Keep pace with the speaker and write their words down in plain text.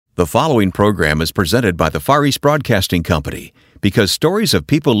The following program is presented by the Far East Broadcasting Company because stories of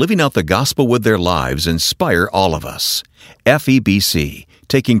people living out the gospel with their lives inspire all of us. FEBC,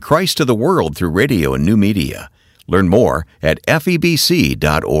 taking Christ to the world through radio and new media. Learn more at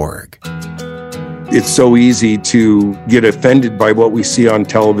febc.org. It's so easy to get offended by what we see on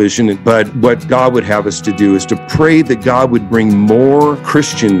television, but what God would have us to do is to pray that God would bring more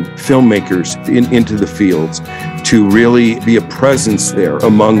Christian filmmakers into the fields to really be a presence there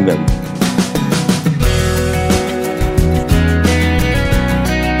among them.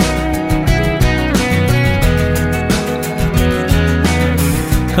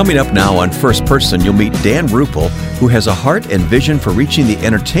 Coming up now on First Person, you'll meet Dan Rupple, who has a heart and vision for reaching the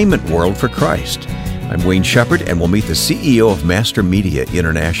entertainment world for Christ. I'm Wayne Shepherd, and we'll meet the CEO of Mastermedia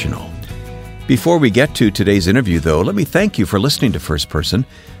International. Before we get to today's interview, though, let me thank you for listening to First Person.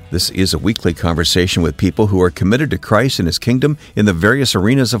 This is a weekly conversation with people who are committed to Christ and His kingdom in the various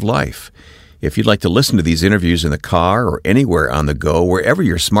arenas of life. If you'd like to listen to these interviews in the car or anywhere on the go, wherever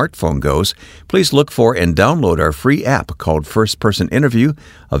your smartphone goes, please look for and download our free app called First Person Interview,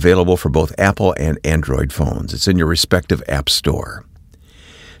 available for both Apple and Android phones. It's in your respective app store.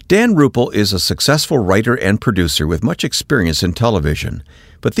 Dan Rupple is a successful writer and producer with much experience in television.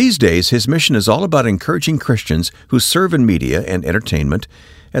 But these days, his mission is all about encouraging Christians who serve in media and entertainment,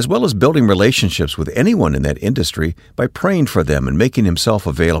 as well as building relationships with anyone in that industry by praying for them and making himself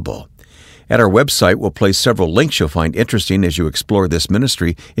available. At our website, we'll place several links you'll find interesting as you explore this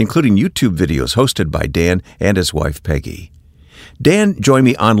ministry, including YouTube videos hosted by Dan and his wife, Peggy. Dan joined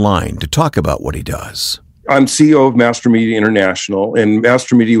me online to talk about what he does. I'm CEO of Mastermedia International, and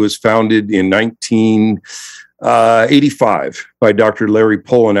Mastermedia was founded in 1985 by Dr. Larry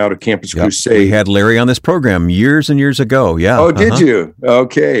Pullen out of Campus Crusade. We had Larry on this program years and years ago, yeah. Oh, did you?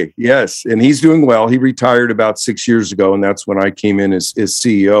 Okay, yes. And he's doing well. He retired about 6 years ago, and that's when I came in as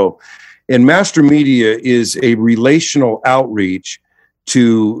CEO. And Mastermedia is a relational outreach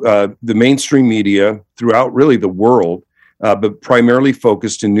to the mainstream media throughout really the world, but primarily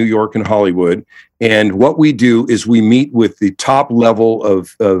focused in New York and Hollywood. And what we do is we meet with the top level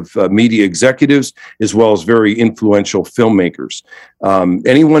of media executives, as well as very influential filmmakers.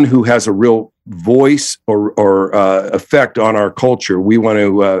 Anyone who has a real voice or effect on our culture, we want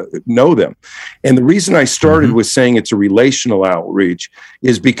to know them. And the reason I started with saying it's a relational outreach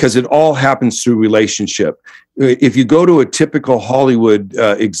is because it all happens through relationship. If you go to a typical Hollywood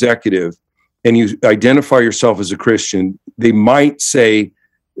executive and you identify yourself as a Christian, they might say,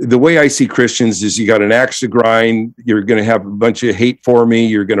 the way I see Christians is you got an axe to grind, you're going to have a bunch of hate for me,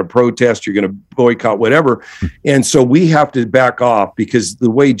 you're going to protest, you're going to boycott, whatever. And so we have to back off, because the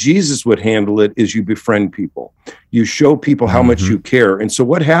way Jesus would handle it is you befriend people. You show people how much you care. And so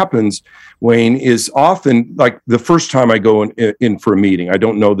what happens, Wayne, is often, like the first time I go in for a meeting, I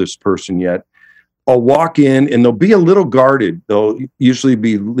don't know this person yet, I'll walk in and they'll be a little guarded. They'll usually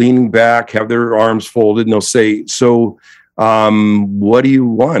be leaning back, have their arms folded, and they'll say, so what do you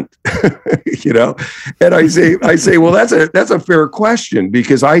want? And I say, well, that's a fair question,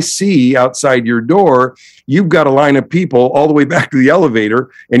 because I see outside your door, you've got a line of people all the way back to the elevator,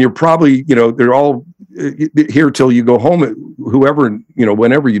 and you're probably, they're all here till you go home,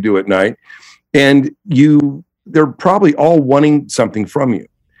 whenever you do at night. And they're probably all wanting something from you.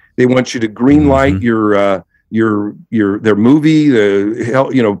 They want you to green light their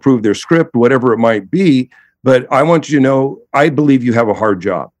movie, approve their script, whatever it might be. But I want you to know, I believe you have a hard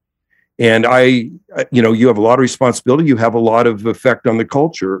job, and you have a lot of responsibility. You have a lot of effect on the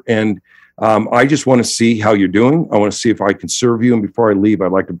culture, and I just want to see how you're doing. I want to see if I can serve you, and before I leave,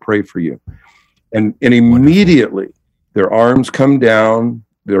 I'd like to pray for you. And immediately, their arms come down,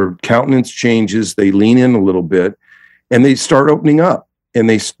 their countenance changes, they lean in a little bit, and they start opening up. And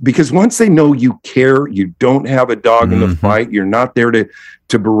because once they know you care, you don't have a dog in the fight, you're not there to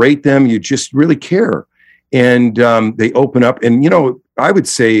berate them, you just really care. And they open up, and I would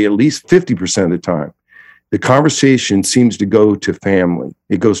say at least 50% of the time, the conversation seems to go to family.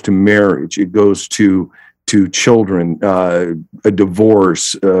 It goes to marriage. It goes to children, a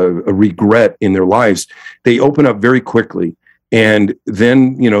divorce, a regret in their lives. They open up very quickly, and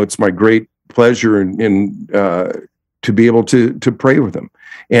then it's my great pleasure and to be able to pray with them.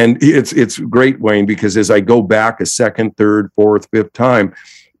 And it's great, Wayne, because as I go back a second, third, fourth, fifth time,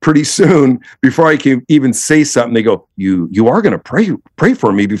 pretty soon, before I can even say something, they go, you are going to pray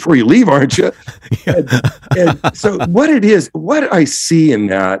for me before you leave, aren't you? and so what I see in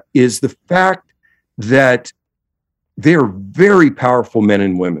that is the fact that they're very powerful men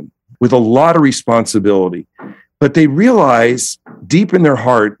and women with a lot of responsibility, but they realize deep in their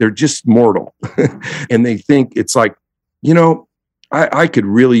heart, they're just mortal. And they think it's like, I could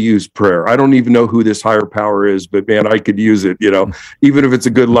really use prayer. I don't even know who this higher power is, but man, I could use it. Even if it's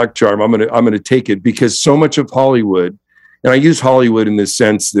a good luck charm, I'm gonna take it, because so much of Hollywood, and I use Hollywood in this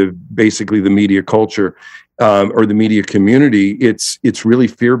sense, basically the media culture or the media community, it's really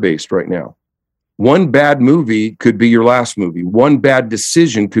fear-based right now. One bad movie could be your last movie. One bad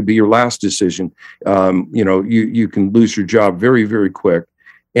decision could be your last decision. You can lose your job very, very quick.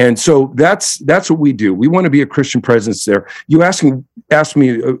 And so that's what we do. We want to be a Christian presence there. You asked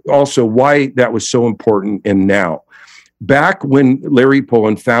me also why that was so important. And now, back when Larry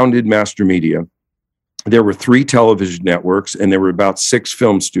Pullen founded Mastermedia, there were 3 television networks and there were about 6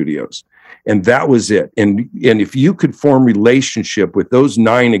 film studios. And that was it. And if you could form relationship with those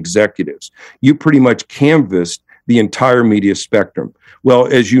 9 executives, you pretty much canvassed the entire media spectrum. Well,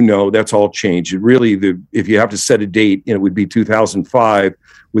 as you know, that's all changed. It really, if you have to set a date, it would be 2005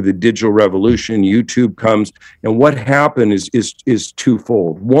 with the digital revolution. YouTube comes, and what happened is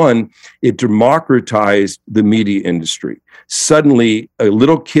twofold. One, it democratized the media industry. Suddenly, a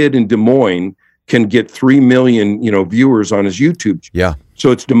little kid in Des Moines can get 3 million, viewers on his YouTube. Yeah. So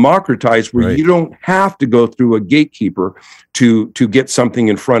it's democratized where Right. You don't have to go through a gatekeeper to get something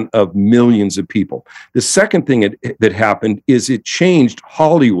in front of millions of people. The second thing that happened is it changed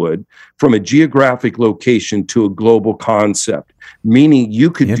Hollywood from a geographic location to a global concept, meaning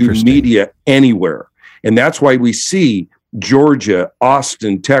you could do media anywhere. And that's why we see Georgia,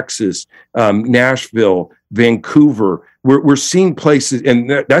 Austin, Texas, Nashville, Vancouver. We're seeing places,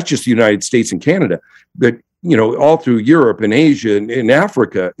 and that's just the United States and Canada, that all through Europe and Asia and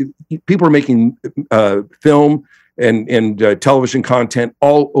Africa, people are making film and television content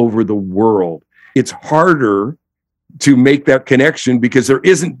all over the world. It's harder to make that connection because there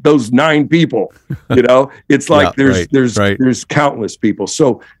isn't those 9 people. It's like there's countless people.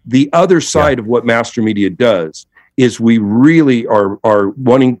 So the other side of what Mastermedia does is we really are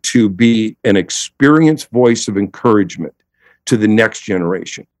wanting to be an experienced voice of encouragement to the next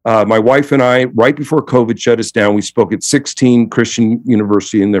generation. My wife and I, right before COVID shut us down, we spoke at 16 Christian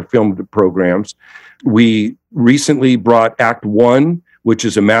universities in their film programs. We recently brought Act One, which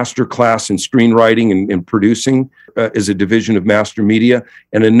is a master class in screenwriting and producing as a division of Mastermedia.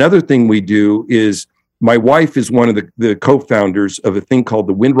 And another thing we do is, my wife is one of the co-founders of a thing called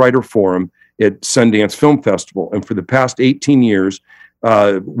the Windwriter Forum at Sundance Film Festival. And for the past 18 years,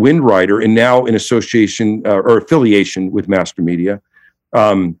 Windwriter, and now in association or affiliation with Mastermedia,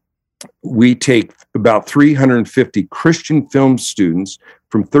 we take about 350 Christian film students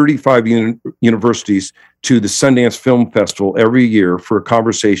from 35 universities to the Sundance Film Festival every year for a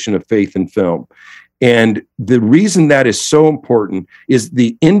conversation of faith and film. And the reason that is so important is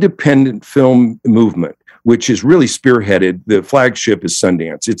the independent film movement, which is really spearheaded. The flagship is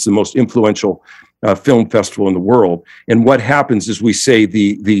Sundance. It's the most influential film festival in the world. And what happens is we say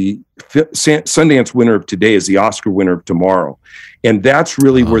the Sundance winner of today is the Oscar winner of tomorrow. And that's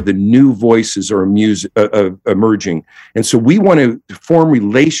really where the new voices are emerging. And so we want to form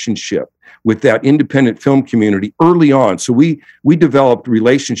relationship with that independent film community early on. So we developed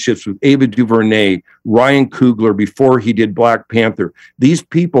relationships with Ava DuVernay, Ryan Coogler before he did Black Panther. These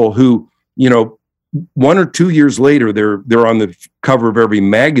people who, 1 or 2 years later, they're on the cover of every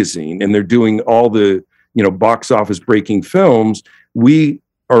magazine and they're doing all the, box office breaking films. We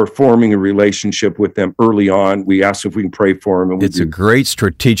are forming a relationship with them early on. We ask if we can pray for them. And it's a great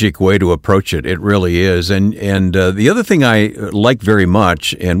strategic way to approach it. It really is. And the other thing I like very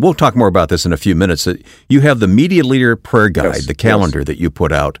much, and we'll talk more about this in a few minutes, that you have the Media Leader Prayer Guide, the calendar that you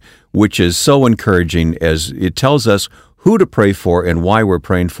put out, which is so encouraging as it tells us who to pray for and why we're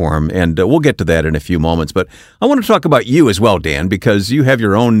praying for them. And we'll get to that in a few moments. But I want to talk about you as well, Dan, because you have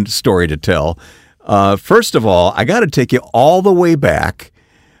your own story to tell. First of all, I got to take you all the way back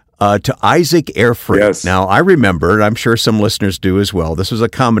to Isaac Airfreight. Yes. Now, I remember, and I'm sure some listeners do as well, this was a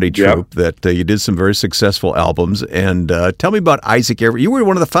comedy troupe that you did some very successful albums. And tell me about Isaac Airfreight. You were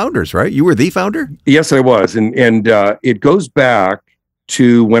one of the founders, right? You were the founder? Yes, I was. And it goes back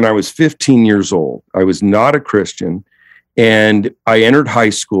to when I was 15 years old. I was not a Christian. And I entered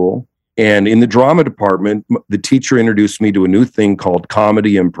high school, and in the drama department, the teacher introduced me to a new thing called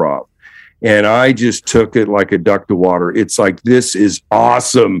comedy improv. And I just took it like a duck to water. It's like, this is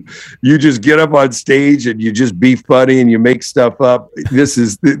awesome. You just get up on stage and you just be funny and you make stuff up.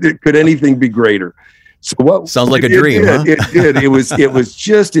 Could anything be greater? So what sounds like a dream, huh? It did. It was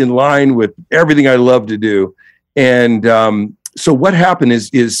just in line with everything I love to do. And, so what happened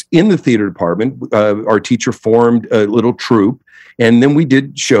is in the theater department, our teacher formed a little troupe, and then we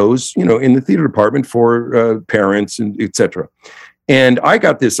did shows, in the theater department for parents and et cetera. And I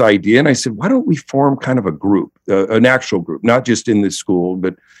got this idea, and I said, why don't we form kind of a group, an actual group, not just in the school,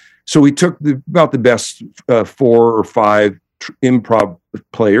 but so we took about the best 4 or 5 improv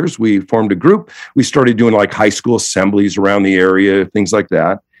players. We formed a group. We started doing like high school assemblies around the area, things like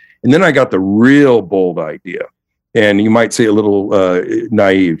that. And then I got the real bold idea, and you might say a little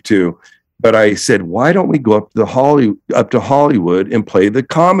naive too, but I said, why don't we go up to Hollywood and play the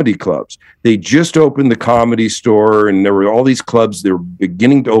comedy clubs? They just opened the Comedy Store, and there were all these clubs. They were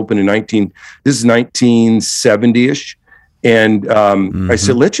beginning to open this is 1970-ish. And I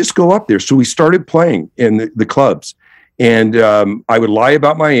said, let's just go up there. So we started playing in the clubs. And I would lie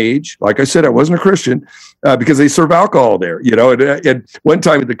about my age. Like I said, I wasn't a Christian because they serve alcohol there. And one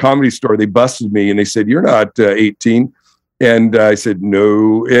time at the Comedy Store, they busted me and they said, you're not 18. And I said,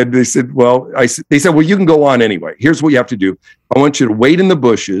 no. And they said, well, you can go on anyway. Here's what you have to do. I want you to wait in the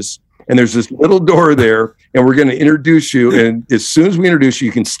bushes. And there's this little door there. And we're going to introduce you. And as soon as we introduce you,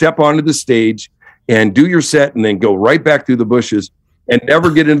 you can step onto the stage and do your set and then go right back through the bushes and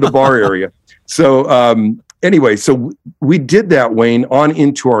never get into the bar area. So anyway, so we did that, Wayne, on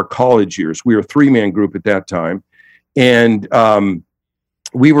into our college years. We were a 3-man group at that time. And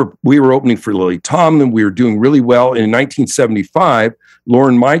we were opening for Lily Tomlin. We were doing really well. And in 1975,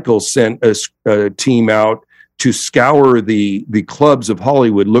 Lorne Michaels sent a team out to scour the clubs of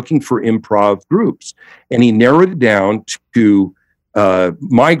Hollywood looking for improv groups. And he narrowed it down to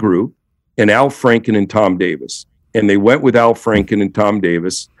my group, and Al Franken and Tom Davis. And they went with Al Franken and Tom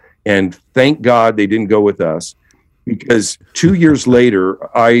Davis. And thank God they didn't go with us, because 2 years later,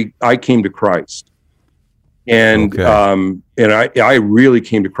 I came to Christ. And I really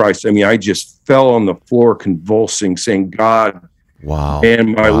came to Christ. I mean, I just fell on the floor convulsing, saying, God, wow,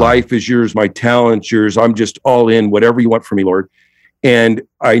 and my life is yours, my talent's yours. I'm just all in, whatever you want from me, Lord. And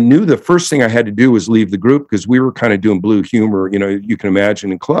I knew the first thing I had to do was leave the group, because we were kind of doing blue humor, you can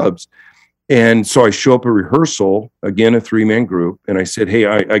imagine, in clubs. And so I show up at rehearsal, again, a 3-man group. And I said,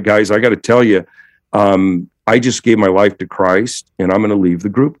 hey, guys, I got to tell you, I just gave my life to Christ, and I'm going to leave the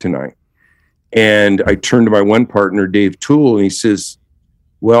group tonight. And I turned to my one partner, Dave Toole, and he says,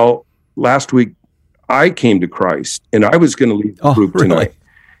 well, last week I came to Christ, and I was going to leave the group tonight.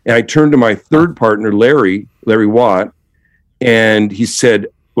 And I turned to my third partner, Larry Watt, and he said,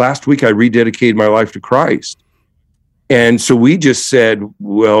 last week I rededicated my life to Christ. And so we just said,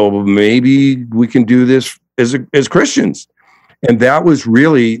 well, maybe we can do this as Christians. And that was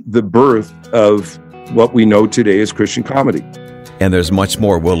really the birth of what we know today as Christian comedy. And there's much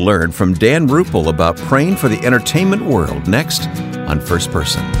more we'll learn from Dan Rupple about praying for the entertainment world next on First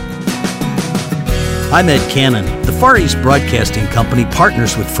Person. I'm Ed Cannon. The Far East Broadcasting Company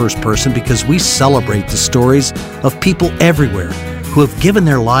partners with First Person because we celebrate the stories of people everywhere who have given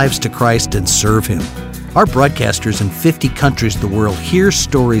their lives to Christ and serve Him. Our broadcasters in 50 countries of the world hear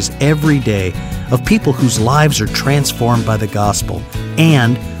stories every day of people whose lives are transformed by the gospel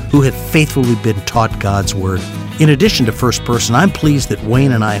and who have faithfully been taught God's Word. In addition to First Person, I'm pleased that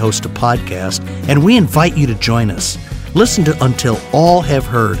Wayne and I host a podcast, and we invite you to join us. Listen to Until All Have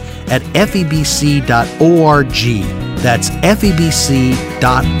Heard at FEBC.org. That's FEBC.org.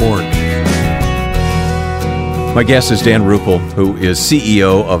 My guest is Dan Rupple, who is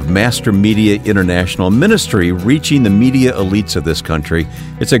CEO of Mastermedia International, ministry reaching the media elites of this country.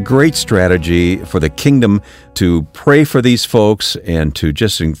 It's a great strategy for the kingdom to pray for these folks and to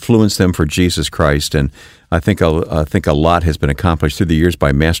just influence them for Jesus Christ. And I think a lot has been accomplished through the years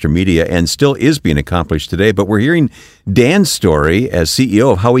by Mastermedia and still is being accomplished today. But we're hearing Dan's story as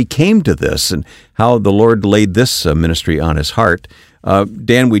CEO of how he came to this and how the Lord laid this ministry on his heart.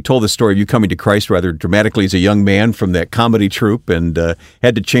 Dan, we told the story of you coming to Christ rather dramatically as a young man from that comedy troupe and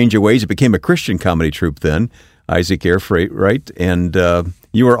had to change your ways. It became a Christian comedy troupe then, Isaac Air Freight, right? And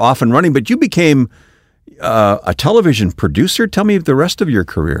you were off and running, but you became a television producer. Tell me the rest of your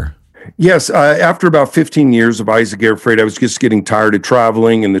career. Yes, after about 15 years of Isaac Air Freight, I was just getting tired of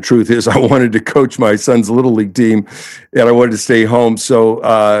traveling, and the truth is I wanted to coach my son's Little League team, and I wanted to stay home.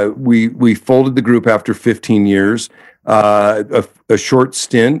 So we folded the group after 15 years. A short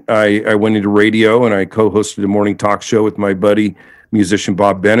stint, I went into radio, and I co-hosted a morning talk show with my buddy, musician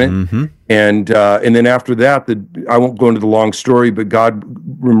Bob Bennett. Mm-hmm. And then after that, I won't go into the long story, but God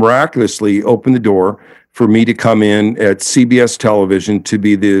miraculously opened the door for me to come in at CBS Television to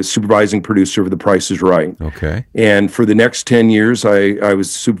be the supervising producer of The Price is Right. Okay. And for the next 10 years, I was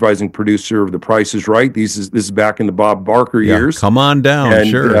supervising producer of The Price is Right. This is back in the Bob Barker years. Come on down, and,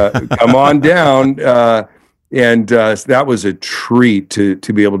 sure. Come on down. And that was a treat to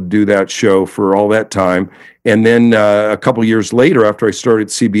be able to do that show for all that time. And then a couple years later, after I started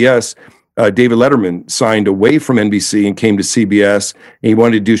CBS, David Letterman signed away from NBC and came to CBS, and he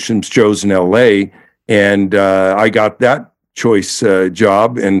wanted to do some shows in LA. And I got that choice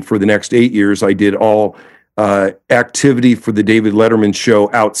job. And for the next 8 years, I did all activity for the David Letterman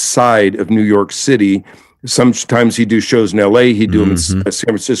show outside of New York City. Sometimes he'd do shows in LA, he'd do them in San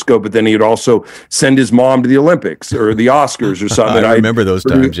Francisco, but then he'd also send his mom to the Olympics or the Oscars or something. I remember those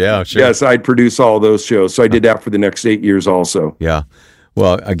times, yeah, sure. Yes, I'd produce all those shows. So I did that for the next 8 years also. Yeah.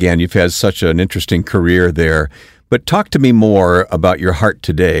 Well, again, you've had such an interesting career there. But talk to me more about your heart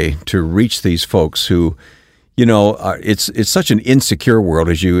today to reach these folks who, it's such an insecure world,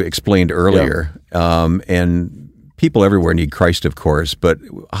 as you explained earlier. Yeah. And people everywhere need Christ, of course. But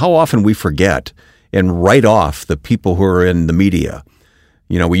how often we forget and write off the people who are in the media.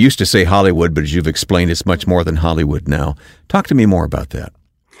 We used to say Hollywood, but as you've explained, it's much more than Hollywood now. Talk to me more about that.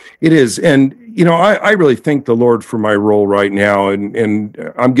 It is. And, I really thank the Lord for my role right now.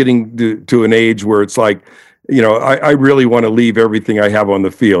 And I'm getting to an age where it's like, I really want to leave everything I have on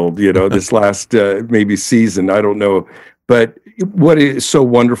the field, this last maybe season. I don't know. But what is so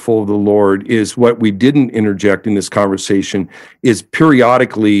wonderful of the Lord is what we didn't interject in this conversation is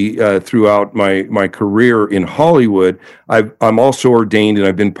periodically throughout my career in Hollywood, I'm also ordained and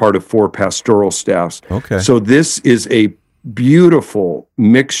I've been part of 4 pastoral staffs. Okay. So this is a beautiful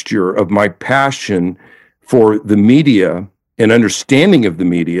mixture of my passion for the media and understanding of the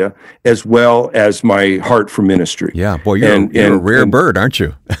media, as well as my heart for ministry. Yeah, boy, you're a rare bird, aren't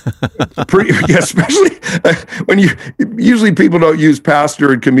you? Especially when usually people don't use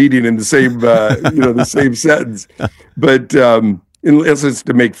pastor and comedian in the same, the same sentence, but unless it's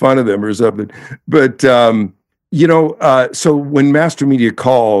to make fun of them or something. But so when Master Media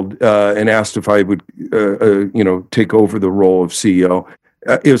called and asked if I would, take over the role of CEO.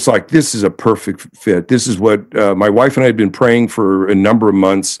 It was like, this is a perfect fit. This is what my wife and I had been praying for a number of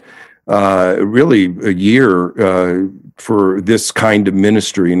months, really a year for this kind of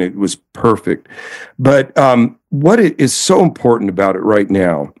ministry, and it was perfect. But what is so important about it right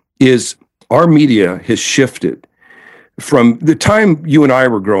now is our media has shifted. From the time you and I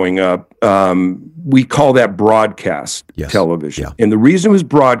were growing up, we call that broadcast television. Yeah. And the reason it was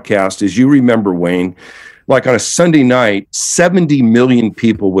broadcast, as you remember, Wayne, like on a Sunday night, 70 million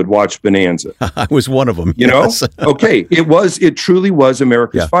people would watch Bonanza. I was one of them. Yes. Okay. It truly was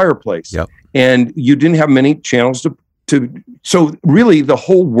America's fireplace. Yep. And you didn't have many channels so really the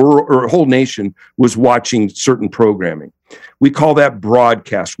whole world or whole nation was watching certain programming. We call that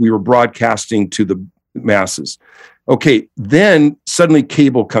broadcast. We were broadcasting to the masses. Okay. Then suddenly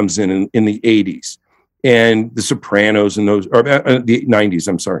cable comes in the 80s. And The Sopranos and those, or the 90s,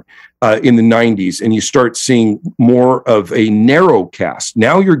 I'm sorry, in the 90s, and you start seeing more of a narrow cast.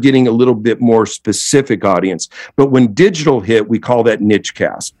 Now you're getting a little bit more specific audience. But when digital hit, we call that niche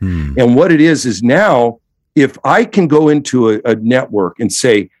cast. And what it is now, if I can go into a network and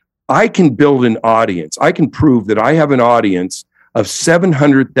say, I can build an audience, I can prove that I have an audience of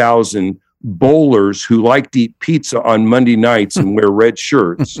 700,000 bowlers who like to eat pizza on Monday nights and wear red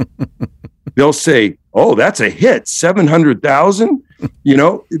shirts. They'll say, oh, that's a hit, 700,000.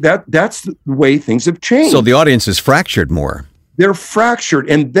 That's the way things have changed. So the audience is fractured more. They're fractured.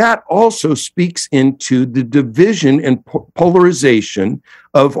 And that also speaks into the division and polarization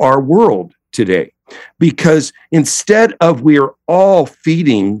of our world today. Because instead of we are all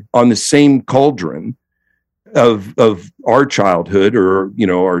feeding on the same cauldron of our childhood or,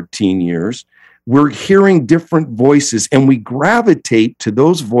 our teen years, we're hearing different voices and we gravitate to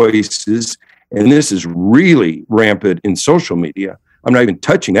those voices. And this is really rampant in social media. I'm not even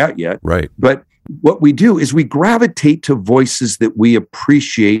touching that yet. Right. But what we do is we gravitate to voices that we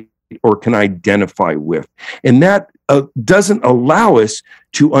appreciate or can identify with. And that doesn't allow us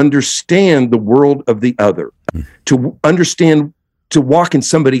to understand the world of the other, to understand, to walk in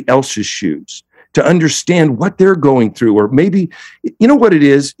somebody else's shoes, to understand what they're going through. Or maybe, what it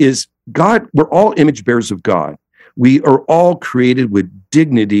is God, we're all image bearers of God. We are all created with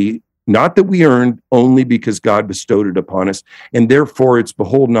dignity, not that we earned, only because God bestowed it upon us. And therefore, it's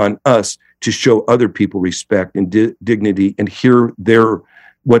beholden on us to show other people respect and dignity and hear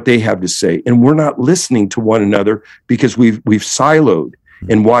what they have to say. And we're not listening to one another because we've siloed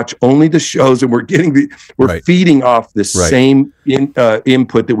and watch only the shows, and we're feeding off the same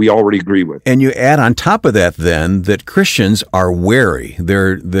input that we already agree with. And you add on top of that then that Christians are wary.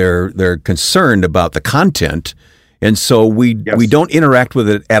 They're concerned about the content, and so we don't interact with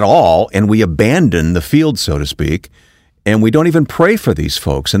it at all, and we abandon the field, so to speak, and we don't even pray for these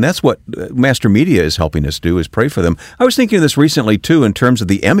folks. And that's what Master Media is helping us do, is pray for them. I was thinking of this recently, too, in terms of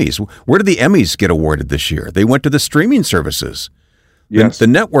the Emmys. Where did the Emmys get awarded this year? They went to the streaming services. Yes. The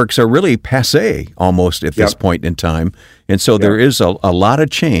networks are really passé almost at this point in time. And so there is a lot of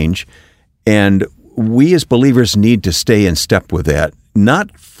change. And we as believers need to stay in step with that,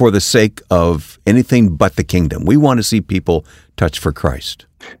 not for the sake of anything but the kingdom. We want to see people touched for Christ.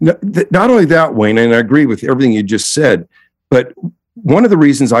 Not only that, Wayne, and I agree with everything you just said, but one of the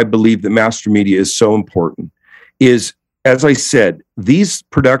reasons I believe that Master Media is so important is, as I said, these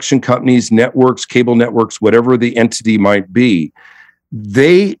production companies, networks, cable networks, whatever the entity might be,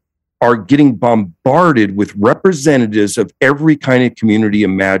 they are getting bombarded with representatives of every kind of community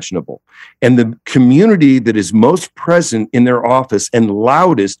imaginable. And the community that is most present in their office and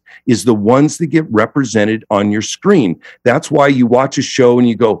loudest is the ones that get represented on your screen. That's why you watch a show and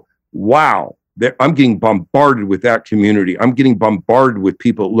you go, wow, I'm getting bombarded with that community. I'm getting bombarded with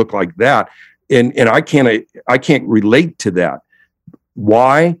people that look like that. And I can't relate to that.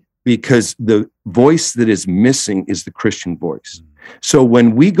 Why? Because the voice that is missing is the Christian voice. So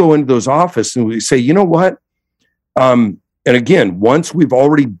when we go into those offices and we say, you know what? And again, once we've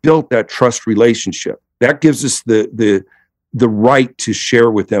already built that trust relationship, that gives us the right to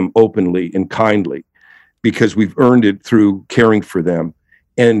share with them openly and kindly, because we've earned it through caring for them.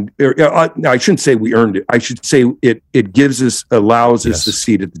 And I shouldn't say we earned it. I should say it gives us, allows us a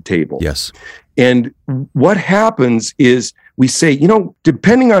seat at the table. Yes. And what happens is we say,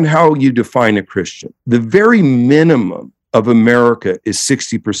 depending on how you define a Christian, the very minimum of America is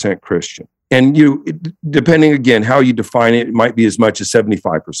 60% Christian. And depending again how you define it, it might be as much as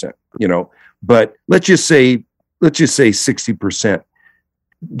 75%, but let's just say 60%.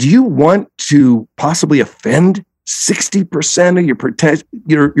 Do you want to possibly offend 60%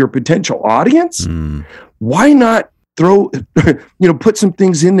 of your potential audience? Why not put some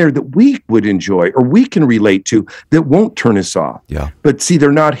things in there that we would enjoy or we can relate to that won't turn us off? Yeah. But see,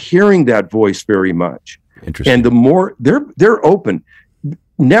 they're not hearing that voice very much. Interesting. And the more they're open.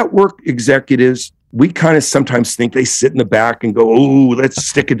 Network executives, we kind of sometimes think they sit in the back and go, oh, let's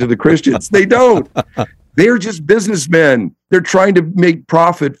stick it to the Christians. They don't. They're just businessmen. They're trying to make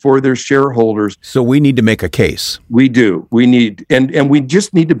profit for their shareholders. So we need to make a case. We do. We need, and we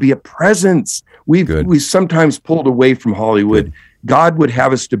just need to be a presence. We sometimes pulled away from Hollywood. Good. God would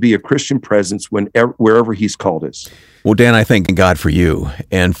have us to be a Christian presence wherever He's called us. Well, Dan, I thank God for you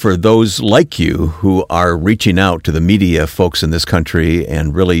and for those like you who are reaching out to the media folks in this country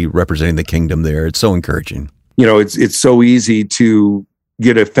and really representing the kingdom there. It's so encouraging. It's so easy to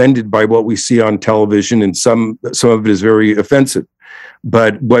get offended by what we see on television, and some of it is very offensive.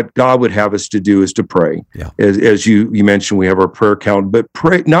 But what God would have us to do is to pray. Yeah. As you mentioned, we have our prayer count, but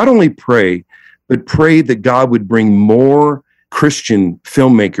pray, not only pray, but pray that God would bring more Christian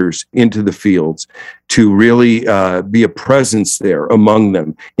filmmakers into the fields to really be a presence there among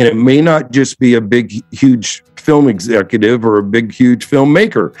them. And it may not just be a big, huge film executive or a big, huge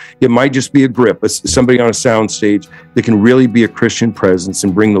filmmaker. It might just be a grip, somebody on a sound stage that can really be a Christian presence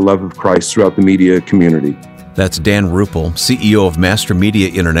and bring the love of Christ throughout the media community. That's Dan Rupple, CEO of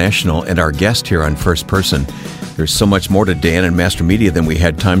Mastermedia International, and our guest here on First Person. There's so much more to Dan and Mastermedia than we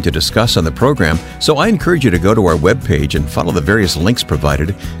had time to discuss on the program, so I encourage you to go to our webpage and follow the various links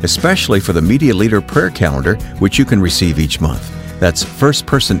provided, especially for the Media Leader Prayer Calendar, which you can receive each month. That's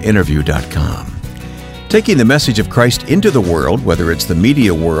firstpersoninterview.com. Taking the message of Christ into the world, whether it's the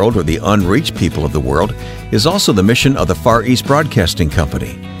media world or the unreached people of the world, is also the mission of the Far East Broadcasting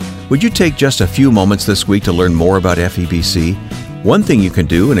Company. Would you take just a few moments this week to learn more about FEBC? One thing you can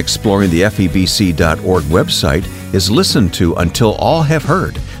do in exploring the FEBC.org website is listen to Until All Have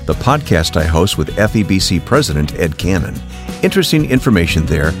Heard, the podcast I host with FEBC President Ed Cannon. Interesting information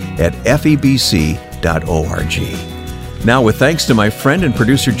there at FEBC.org. Now, with thanks to my friend and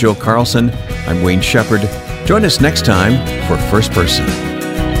producer Joe Carlson, I'm Wayne Shepherd. Join us next time for First Person.